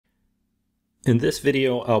In this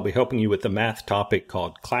video, I'll be helping you with the math topic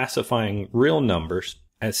called classifying real numbers,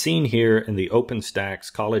 as seen here in the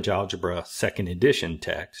OpenStax College Algebra 2nd edition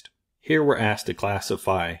text. Here we're asked to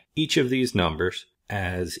classify each of these numbers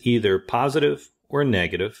as either positive or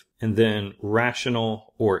negative, and then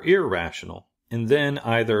rational or irrational, and then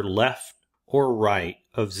either left or right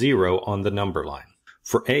of 0 on the number line.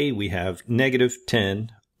 For A, we have negative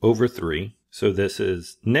 10 over 3, so this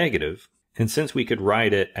is negative. And since we could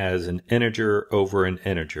write it as an integer over an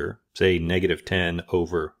integer, say negative 10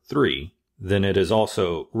 over 3, then it is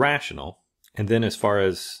also rational. And then as far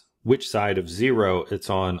as which side of 0 it's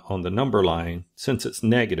on the number line, since it's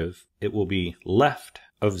negative, it will be left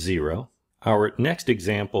of 0. Our next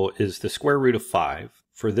example is the square root of 5.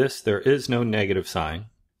 For this, there is no negative sign,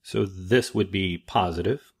 so this would be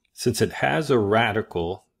positive. Since it has a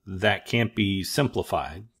radical that can't be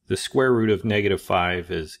simplified, the square root of negative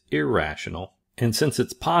 5 is irrational, and since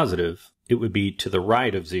it's positive, it would be to the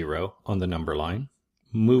right of 0 on the number line.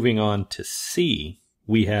 Moving on to C,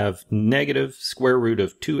 we have negative square root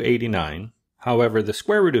of 289. However, the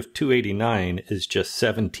square root of 289 is just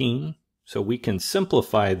 17, so we can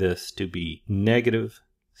simplify this to be negative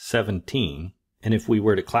 17. And if we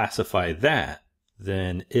were to classify that,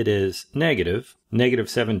 then it is negative. Negative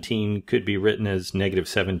 17 could be written as negative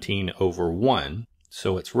 17 over 1.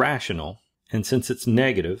 So it's rational, and since it's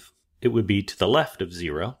negative, it would be to the left of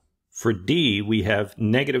 0. For D, we have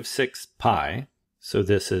negative 6 pi, so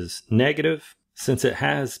this is negative. Since it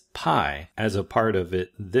has pi as a part of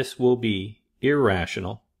it, this will be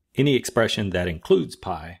irrational. Any expression that includes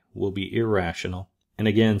pi will be irrational. And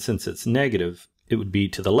again, since it's negative, it would be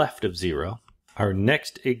to the left of 0. Our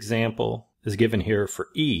next example is given here for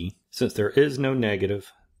E. Since there is no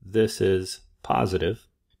negative, this is positive.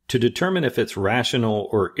 To determine if it's rational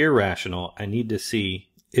or irrational, I need to see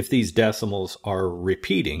if these decimals are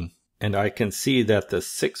repeating, and I can see that the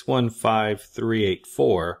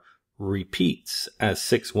 615384 repeats as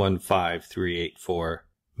 615384,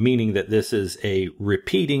 meaning that this is a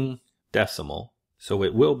repeating decimal, so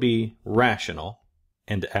it will be rational,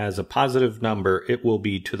 and as a positive number, it will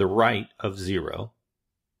be to the right of 0.